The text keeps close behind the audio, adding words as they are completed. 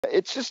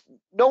It's just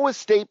no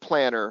estate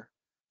planner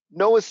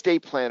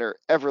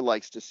ever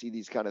likes to see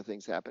these kind of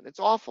things happen. It's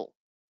awful.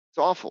 It's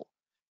awful.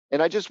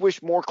 And I just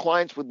wish more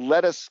clients would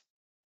let us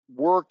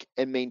work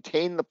and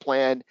maintain the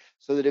plan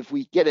so that if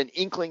we get an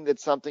inkling that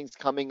something's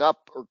coming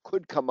up or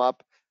could come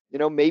up,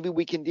 maybe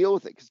we can deal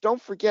with it. Because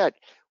don't forget,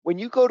 when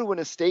you go to an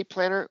estate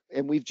planner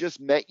and we've just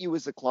met you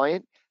as a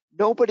client,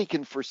 nobody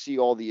can foresee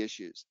all the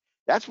issues.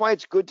 That's why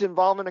it's good to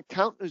involve an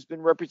accountant who's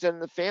been representing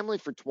the family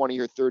for 20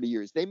 or 30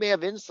 years. They may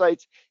have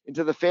insights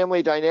into the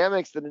family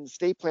dynamics that an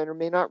estate planner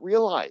may not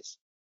realize.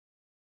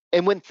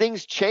 And when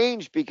things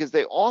change, because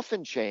they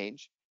often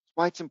change, that's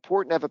why it's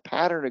important to have a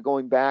pattern of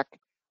going back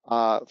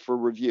for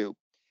review.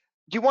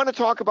 Do you want to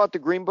talk about the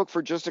Greenbook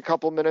for just a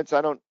couple minutes?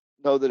 I don't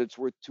know that it's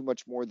worth too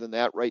much more than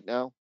that right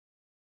now.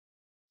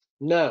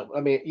 No,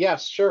 I mean,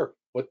 yes, sure.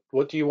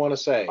 What do you want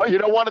to Oh, say? you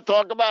don't want to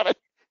talk about it?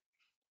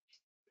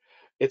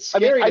 It's I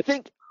mean, scary. I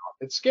think,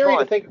 It's go scary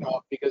to on. think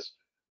about, because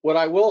what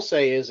I will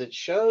say is it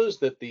shows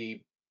that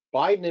the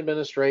Biden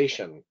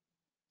administration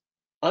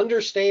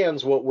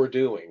understands what we're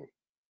doing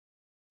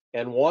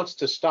and wants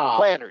to stop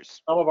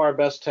Planners. some of our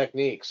best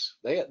techniques.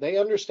 They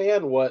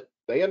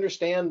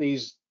understand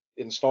these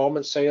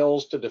installment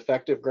sales to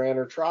defective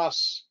grantor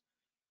trusts.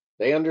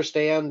 They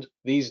understand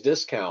these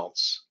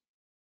discounts.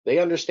 They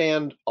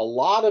understand a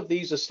lot of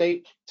these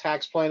estate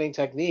tax planning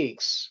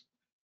techniques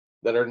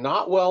that are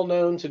not well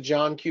known to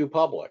John Q.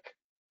 public.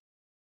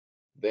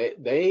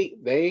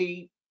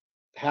 They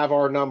have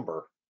our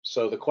number.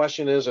 So the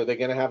question is, are they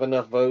going to have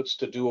enough votes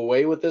to do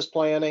away with this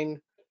planning?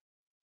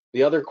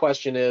 The other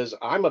question is,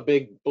 I'm a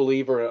big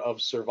believer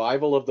of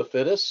survival of the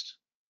fittest.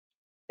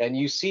 And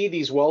you see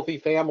these wealthy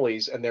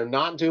families and they're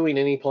not doing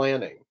any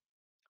planning.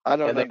 I And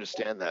don't they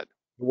understand that.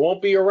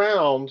 won't be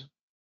around.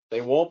 They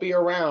won't be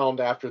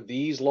around after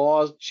these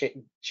laws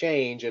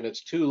change and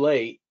it's too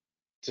late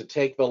to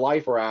take the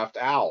life raft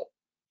out.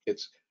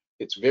 It's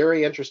it's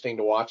very interesting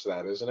to watch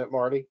that, isn't it,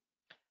 Marty?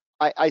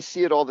 I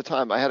see it all the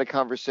time. I had a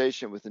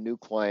conversation with a new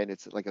client.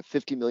 It's like a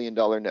 $50 million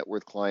net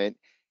worth client.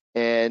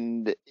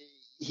 And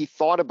he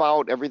thought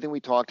about everything we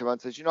talked about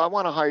and says, I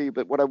want to hire you,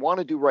 but what I want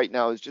to do right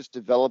now is just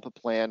develop a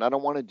plan. I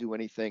don't want to do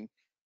anything.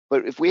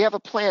 But if we have a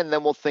plan,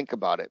 then we'll think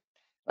about it.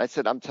 I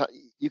said,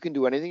 you can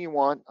do anything you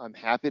want. I'm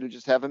happy to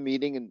just have a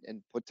meeting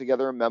and put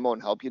together a memo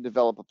and help you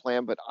develop a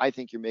plan. But I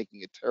think you're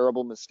making a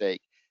terrible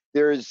mistake.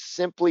 There is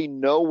simply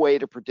no way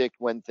to predict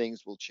when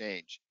things will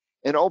change.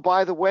 And oh,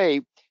 by the way,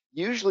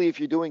 usually if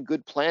you're doing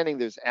good planning,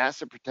 there's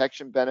asset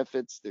protection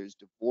benefits, there's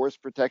divorce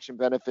protection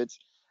benefits.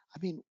 I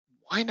mean,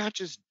 why not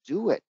just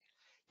do it?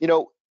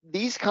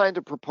 These kind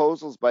of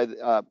proposals by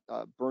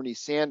Bernie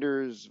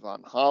Sanders,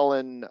 Von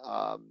Hollen,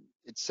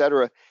 et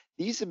cetera,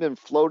 these have been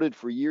floated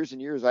for years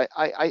and years.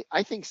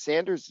 I think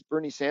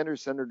Bernie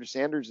Sanders, Senator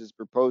Sanders is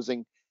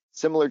proposing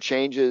similar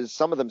changes,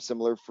 some of them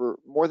similar, for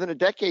more than a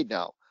decade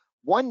now.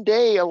 One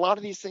day, a lot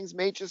of these things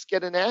may just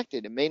get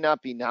enacted. It may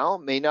not be now,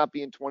 it may not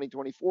be in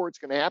 2024, it's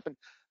going to happen.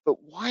 But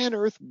why on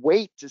earth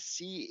wait to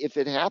see if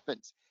it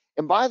happens?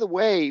 And by the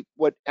way,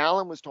 what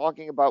Alan was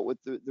talking about with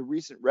the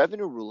recent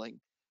revenue ruling,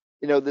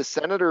 the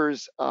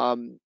senators, I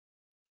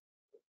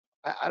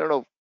don't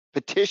know,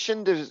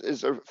 petitioned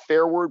is a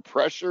fair word,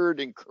 pressured,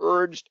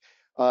 encouraged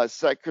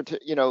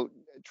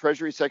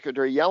Treasury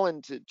Secretary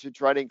Yellen to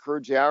try to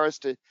encourage the IRS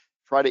to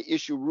try to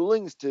issue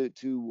rulings to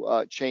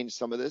change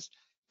some of this.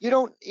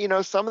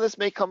 Some of this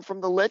may come from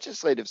the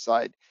legislative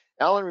side.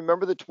 Alan,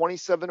 remember the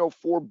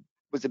 2704,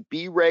 was it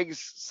B regs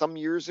some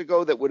years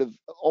ago that would have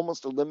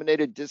almost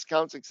eliminated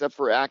discounts except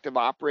for active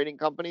operating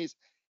companies?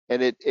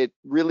 And it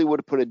really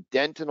would have put a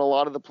dent in a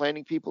lot of the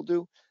planning people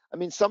do. I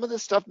mean, some of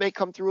this stuff may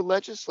come through a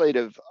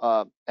legislative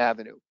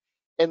avenue.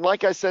 And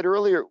like I said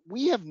earlier,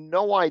 we have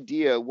no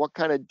idea what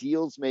kind of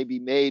deals may be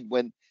made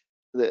when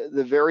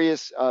the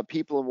various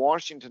people in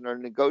Washington are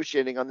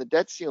negotiating on the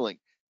debt ceiling.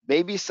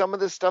 Maybe some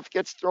of this stuff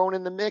gets thrown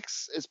in the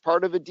mix as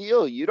part of a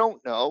deal. You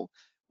don't know.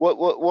 What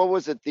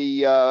was it?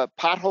 The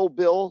pothole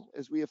bill,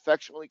 as we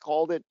affectionately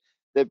called it,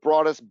 that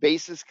brought us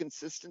basis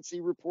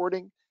consistency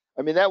reporting.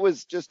 I mean, that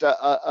was just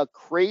a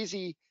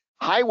crazy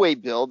highway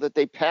bill that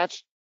they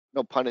patched,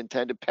 no pun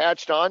intended,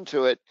 patched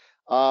onto it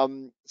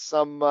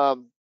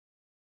some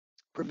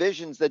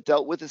provisions that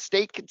dealt with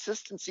estate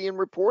consistency and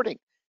reporting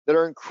that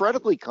are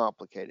incredibly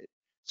complicated.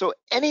 So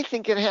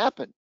anything can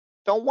happen.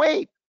 Don't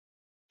wait.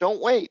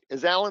 Don't wait.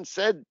 As Alan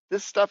said,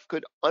 this stuff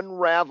could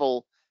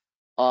unravel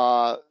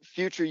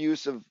future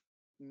use of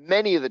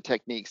many of the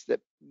techniques that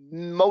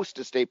most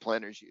estate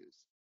planners use.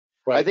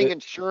 I Right. think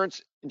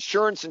insurance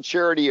and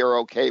charity are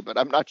okay, but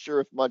I'm not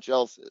sure if much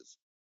else is.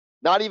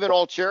 Not even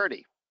all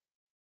charity.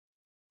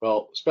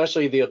 Well,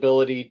 especially the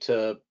ability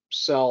to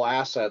sell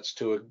assets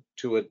to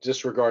a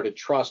disregarded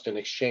trust in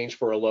exchange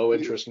for a low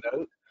interest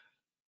note.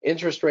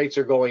 Interest rates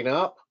are going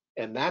up,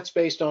 and that's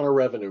based on a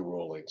revenue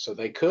ruling. So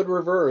they could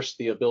reverse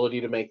the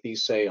ability to make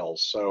these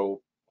sales.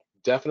 So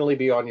definitely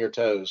be on your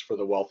toes for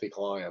the wealthy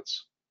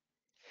clients.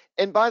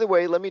 And by the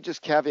way, let me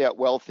just caveat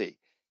wealthy.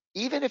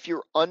 Even if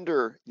you're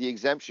under the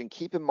exemption,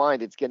 keep in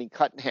mind it's getting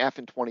cut in half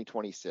in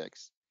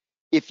 2026.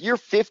 If you're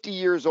 50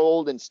 years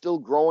old and still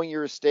growing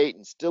your estate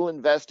and still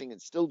investing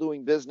and still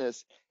doing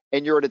business,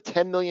 and you're at a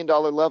 $10 million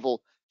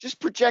level, just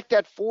project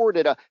that forward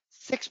at a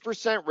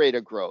 6% rate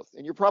of growth.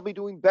 And you're probably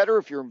doing better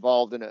if you're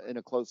involved in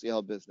a closely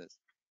held business.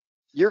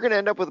 You're going to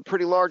end up with a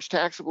pretty large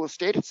taxable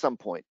estate at some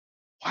point.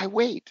 Why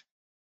wait?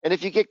 And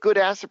if you get good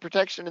asset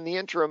protection in the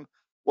interim,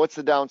 what's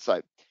the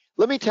downside?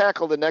 Let me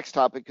tackle the next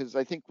topic because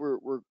I think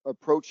we're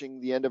approaching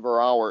the end of our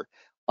hour.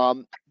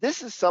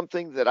 This is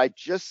something that I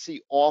just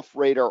see off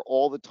radar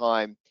all the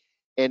time,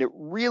 and it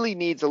really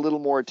needs a little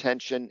more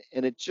attention.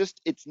 And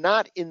it's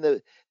not in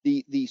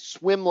the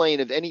swim lane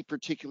of any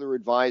particular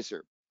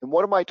advisor. And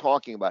what am I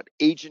talking about?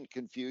 Agent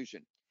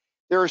confusion.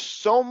 There are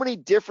so many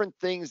different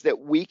things that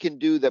we can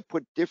do that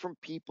put different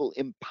people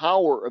in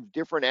power of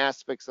different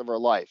aspects of our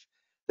life.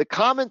 The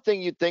common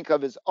thing you'd think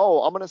of is,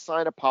 oh, I'm going to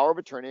sign a power of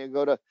attorney. I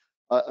go to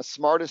a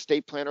smart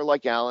estate planner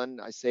like Alan.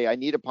 I say, I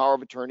need a power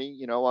of attorney.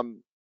 You know,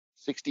 I'm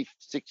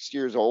 66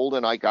 years old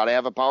and I got to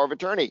have a power of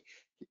attorney.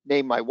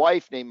 Name my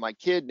wife, name my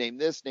kid, name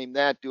this, name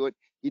that, do it.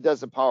 He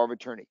does a power of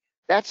attorney.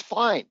 That's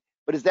fine.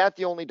 But is that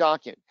the only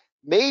document?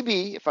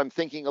 Maybe if I'm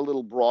thinking a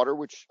little broader,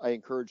 which I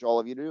encourage all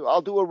of you to do,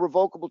 I'll do a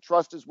revocable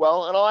trust as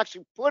well, and I'll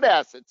actually put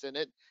assets in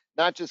it,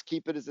 not just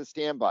keep it as a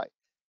standby.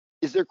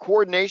 Is there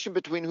coordination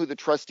between who the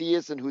trustee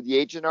is and who the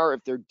agent are?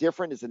 If they're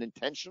different, is it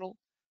intentional?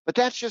 But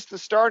that's just the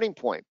starting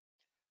point.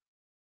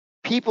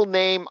 People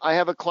name, I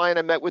have a client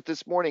I met with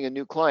this morning, a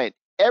new client.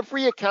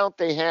 Every account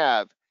they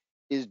have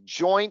is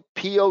joint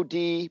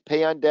POD,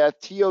 pay on death,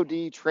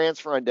 TOD,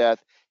 transfer on death,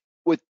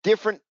 with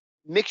different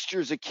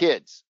mixtures of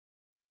kids.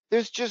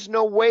 There's just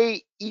no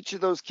way each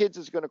of those kids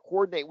is going to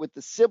coordinate with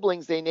the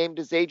siblings they named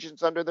as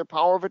agents under their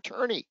power of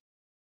attorney.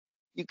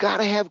 You got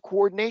to have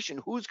coordination.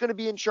 Who's going to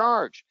be in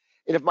charge?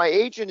 And if my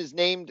agent is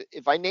named,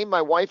 if I name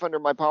my wife under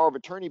my power of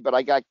attorney, but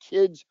I got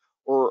kids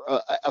or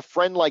a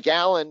friend like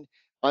Alan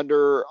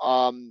under,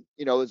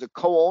 as a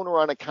co-owner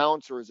on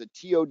accounts or as a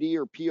TOD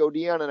or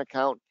POD on an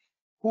account,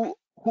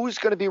 who's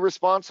going to be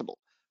responsible?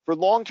 For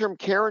long-term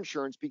care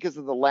insurance, because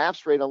of the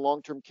lapse rate on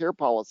long-term care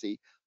policy,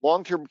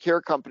 long-term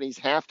care companies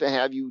have to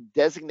have you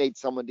designate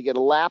someone to get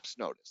a lapse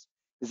notice.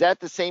 Is that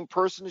the same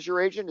person as your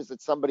agent? Is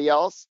it somebody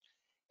else?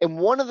 And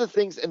one of the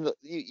things, and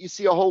you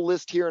see a whole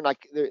list here, and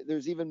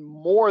there's even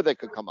more that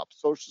could come up.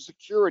 Social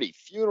Security,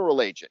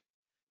 funeral agent.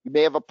 You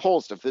may have a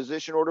POLST, a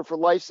physician order for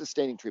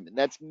life-sustaining treatment.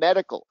 That's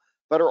medical.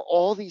 But are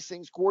all these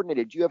things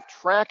coordinated? Do you have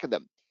track of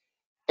them?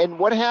 And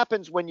what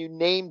happens when you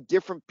name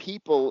different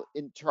people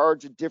in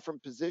charge of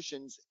different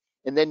positions,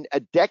 and then a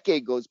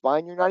decade goes by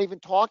and you're not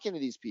even talking to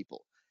these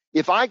people?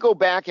 If I go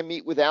back and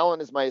meet with Alan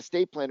as my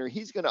estate planner,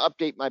 he's going to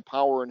update my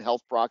power and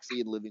health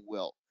proxy and living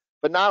will,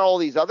 but not all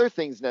these other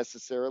things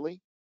necessarily.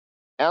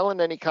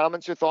 Alan, any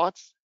comments or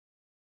thoughts?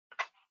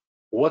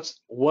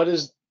 What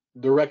is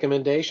the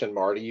recommendation,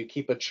 Marty? You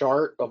keep a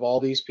chart of all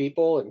these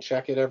people and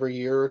check it every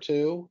year or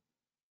two,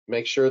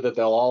 make sure that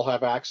they'll all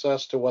have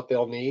access to what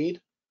they'll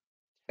need.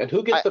 And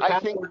who gets the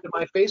password to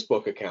my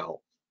Facebook account?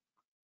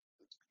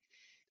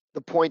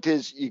 The point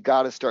is, you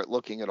got to start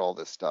looking at all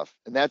this stuff.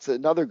 And that's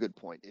another good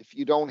point. If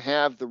you don't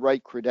have the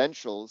right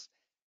credentials,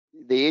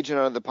 the agent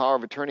under the power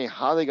of attorney,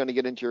 how are they going to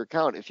get into your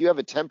account? If you have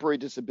a temporary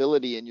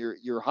disability and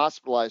you're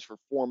hospitalized for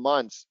 4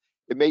 months,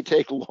 it may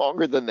take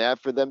longer than that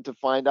for them to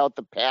find out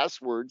the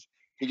passwords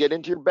to get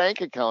into your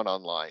bank account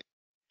online.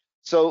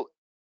 So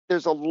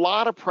there's a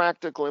lot of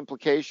practical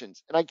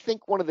implications. And I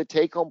think one of the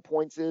take-home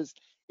points is,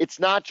 it's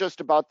not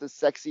just about the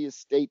sexy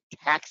estate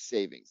tax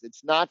savings.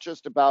 It's not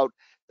just about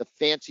the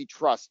fancy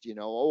trust,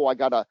 I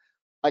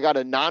got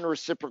a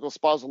non-reciprocal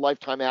spousal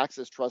lifetime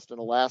access trust in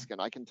Alaska,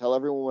 and I can tell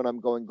everyone when I'm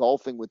going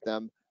golfing with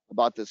them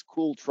about this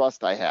cool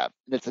trust I have.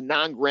 And it's a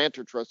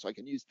non-grantor trust, so I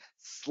can use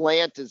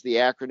SLANT as the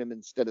acronym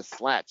instead of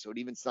SLAT, so it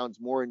even sounds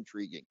more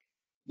intriguing.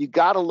 You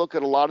got to look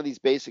at a lot of these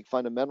basic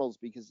fundamentals,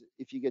 because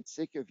if you get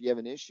sick or if you have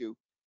an issue,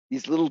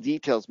 these little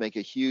details make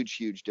a huge,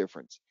 huge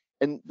difference.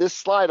 And this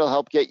slide will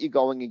help get you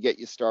going and get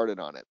you started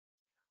on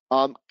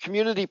it.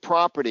 Community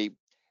property.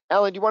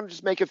 Alan, do you want to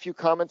just make a few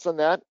comments on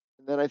that?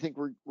 And then I think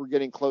we're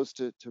getting close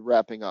to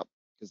wrapping up,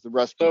 because the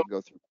rest we can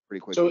go through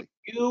pretty quickly.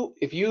 So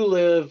if you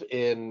live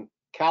in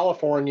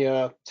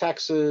California,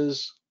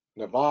 Texas,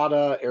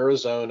 Nevada,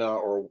 Arizona,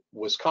 or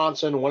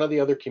Wisconsin, one of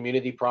the other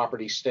community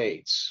property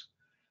states,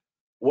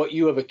 what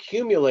you have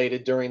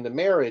accumulated during the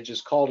marriage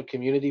is called a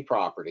community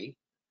property.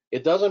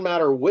 It doesn't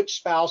matter which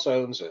spouse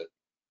owns it.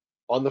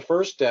 On the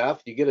first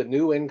death, you get a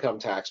new income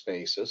tax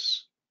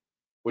basis,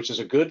 which is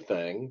a good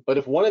thing. But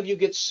if one of you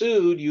gets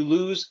sued, you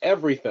lose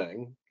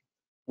everything,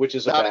 which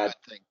is a bad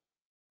thing.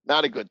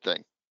 Not a good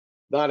thing.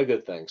 Not a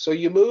good thing. So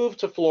you move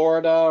to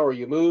Florida or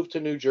you move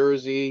to New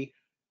Jersey.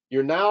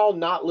 You're now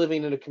not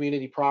living in a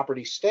community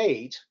property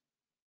state,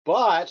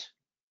 but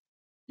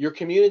your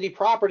community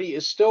property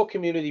is still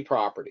community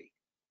property.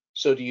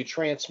 So do you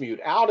transmute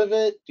out of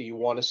it? Do you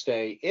want to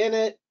stay in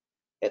it?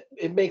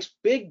 It makes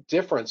big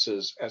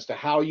differences as to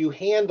how you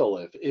handle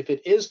it. If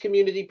it is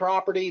community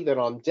property, then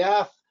on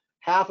death,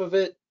 half of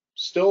it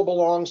still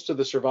belongs to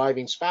the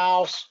surviving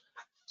spouse.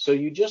 So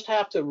you just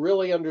have to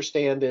really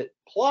understand it.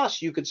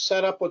 Plus, you could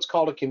set up what's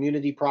called a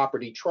community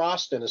property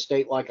trust in a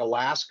state like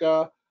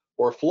Alaska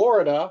or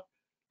Florida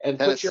and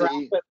put your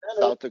Tennessee, asset in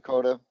it, South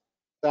Dakota.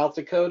 South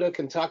Dakota,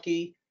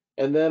 Kentucky,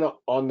 and then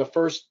on the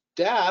first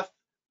death,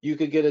 you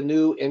could get a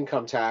new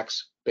income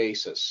tax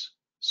basis.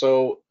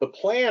 So the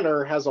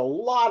planner has a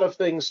lot of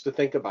things to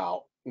think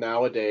about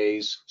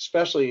nowadays,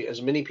 especially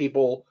as many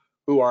people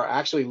who are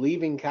actually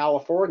leaving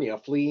California,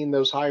 fleeing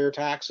those higher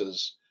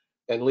taxes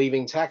and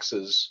leaving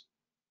Texas.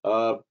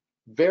 Uh,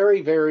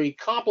 Very, very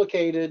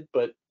complicated,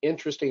 but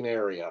interesting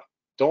area.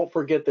 Don't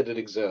forget that it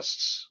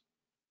exists.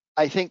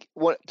 I think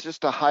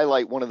just to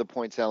highlight one of the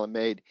points Alan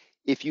made,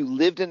 if you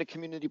lived in a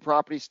community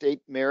property state,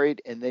 married,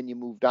 and then you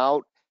moved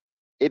out,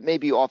 it may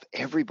be off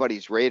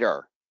everybody's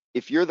radar.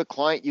 If you're the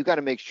client, you got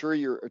to make sure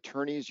your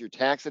attorneys, your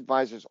tax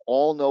advisors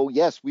all know,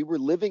 yes, we were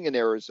living in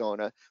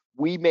Arizona.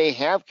 We may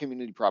have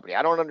community property.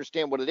 I don't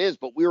understand what it is,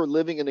 but we were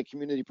living in a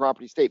community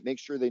property state. Make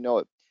sure they know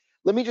it.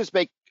 Let me just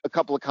make a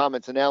couple of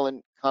comments, and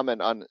Alan,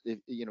 comment on,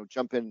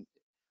 jump in.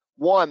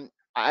 One,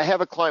 I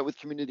have a client with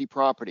community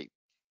property.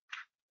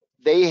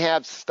 They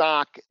have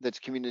stock that's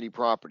community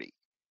property.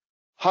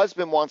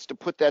 Husband wants to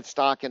put that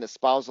stock in a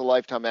spousal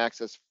lifetime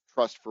access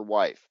trust for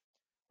wife.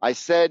 I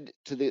said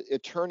to the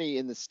attorney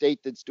in the state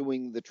that's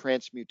doing the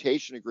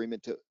transmutation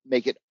agreement to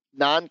make it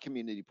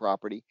non-community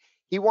property,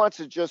 he wants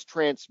to just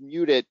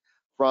transmute it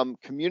from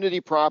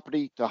community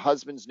property to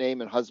husband's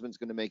name, and husband's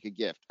going to make a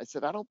gift. I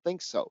said, I don't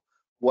think so.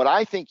 What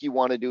I think you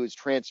want to do is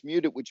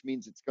transmute it, which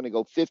means it's going to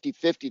go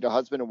 50-50 to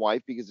husband and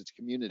wife because it's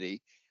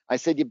community. I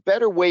said, you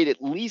better wait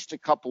at least a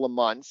couple of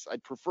months.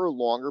 I'd prefer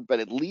longer, but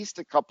at least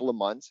a couple of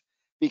months,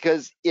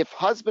 because if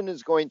husband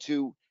is going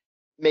to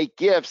make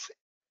gifts,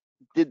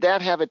 did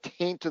that have a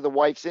taint to the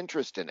wife's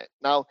interest in it?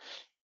 Now,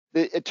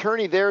 the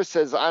attorney there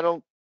says, I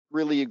don't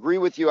really agree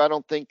with you. I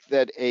don't think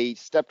that a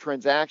step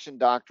transaction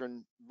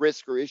doctrine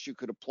risk or issue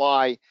could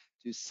apply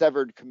to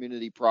severed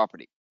community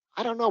property.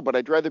 I don't know, but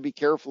I'd rather be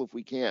careful if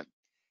we can.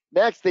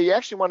 Next, they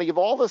actually want to give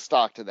all the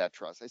stock to that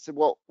trust. I said,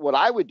 well, what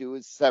I would do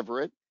is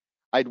sever it.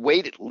 I'd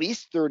wait at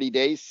least 30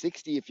 days,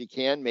 60 if you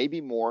can,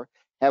 maybe more.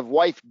 Have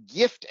wife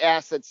gift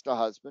assets to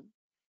husband.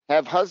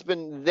 Have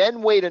husband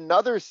then wait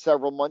another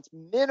several months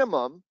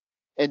minimum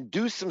and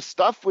do some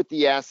stuff with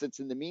the assets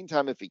in the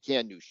meantime if he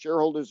can. New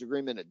shareholders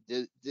agreement,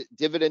 a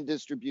dividend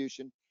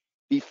distribution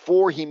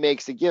before he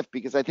makes a gift,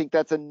 because I think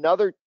that's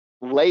another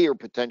layer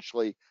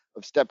potentially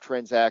of step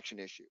transaction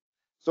issue.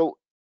 So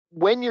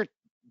when you're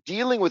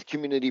dealing with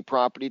community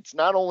property, it's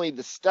not only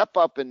the step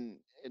up and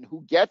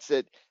who gets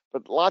it,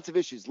 but lots of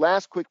issues.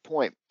 Last quick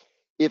point.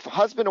 If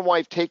husband and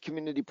wife take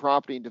community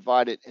property and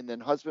divide it, and then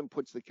husband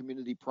puts the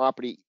community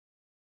property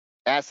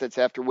assets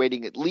after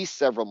waiting at least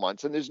several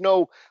months, and there's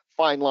no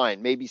fine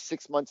line, maybe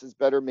 6 months is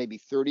better, maybe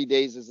 30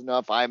 days is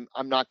enough. I'm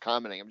not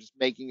commenting, I'm just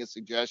making a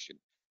suggestion.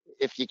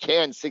 If you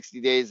can,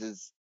 60 days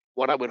is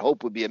what I would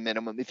hope would be a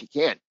minimum. If you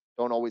can't,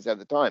 don't always have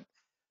the time.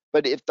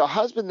 But if the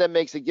husband then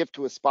makes a gift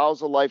to a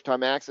spousal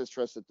lifetime access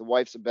trust that the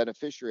wife's a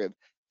beneficiary of,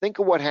 think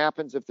of what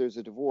happens if there's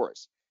a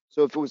divorce.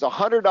 So if it was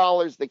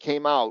 $100 that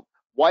came out,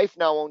 wife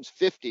now owns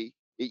 50.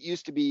 It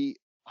used to be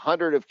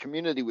 100 of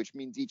community, which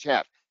means each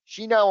half.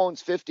 She now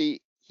owns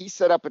 50. He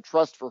set up a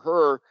trust for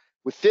her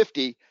with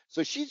 50.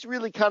 So she's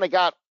really kind of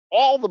got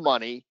all the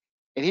money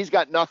and he's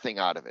got nothing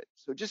out of it.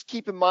 So just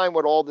keep in mind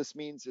what all this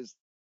means is,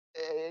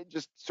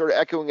 just sort of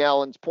echoing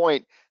Alan's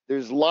point,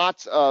 there's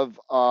lots of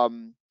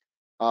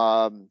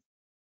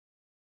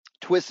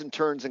twists and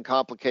turns and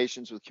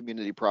complications with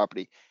community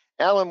property.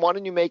 Alan, why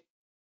don't you make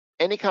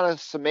any kind of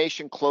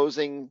summation,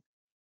 closing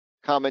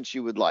comments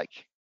you would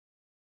like?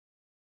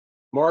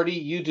 Marty,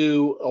 you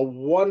do a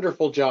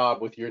wonderful job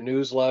with your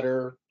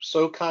newsletter.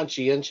 So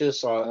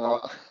conscientious on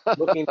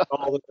looking at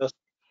all of this.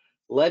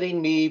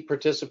 Letting me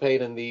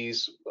participate in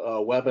these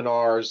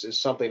webinars is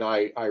something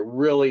I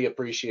really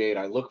appreciate.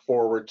 I look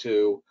forward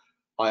to.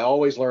 I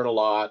always learn a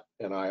lot,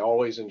 and I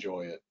always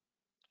enjoy it.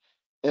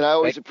 And I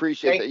always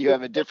appreciate that you you.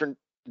 have a different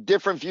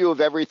view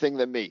of everything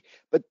than me.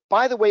 But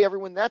by the way,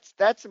 everyone,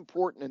 that's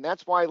important, and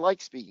that's why I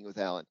like speaking with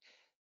Alan.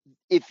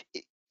 If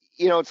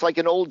it's like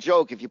an old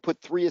joke. If you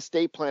put 3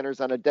 estate planners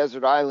on a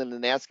desert island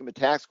and ask them a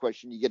tax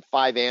question, you get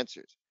 5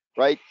 answers,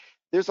 right?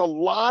 There's a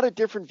lot of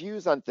different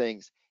views on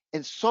things.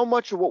 And so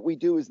much of what we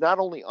do is not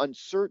only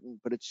uncertain,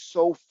 but it's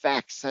so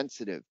fact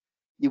sensitive.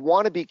 You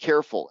want to be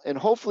careful. And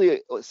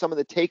hopefully some of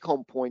the take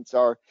home points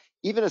are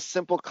even a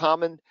simple,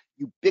 common,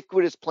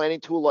 ubiquitous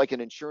planning tool like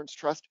an insurance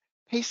trust.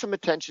 Pay some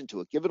attention to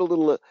it. Give it a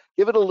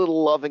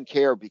little love and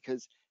care,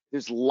 because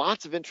there's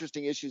lots of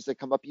interesting issues that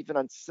come up even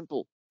on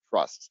simple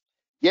trusts.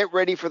 Get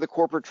ready for the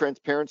Corporate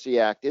Transparency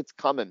Act. It's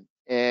coming,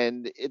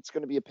 and it's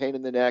going to be a pain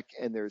in the neck,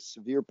 and there's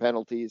severe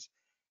penalties.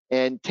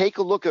 And take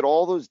a look at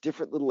all those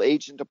different little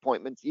agent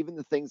appointments, even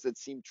the things that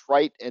seem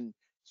trite and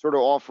sort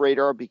of off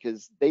radar,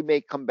 because they may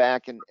come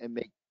back and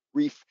make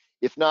grief,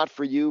 if not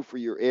for you, for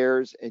your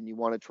heirs, and you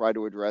want to try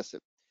to address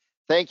it.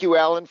 Thank you,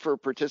 Alan, for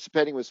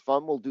participating. It was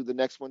fun. We'll do the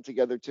next one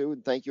together too.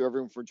 And thank you,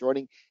 everyone, for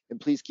joining. And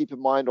please keep in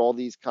mind all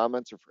these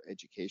comments are for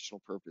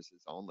educational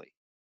purposes only.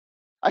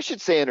 I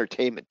should say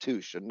entertainment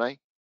too, shouldn't I?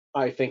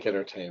 I think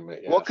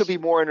entertainment, What could yes.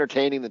 be more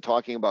entertaining than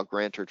talking about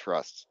grantor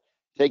trusts?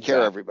 Take care,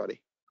 Exactly.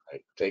 everybody.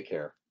 Right. Take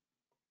care.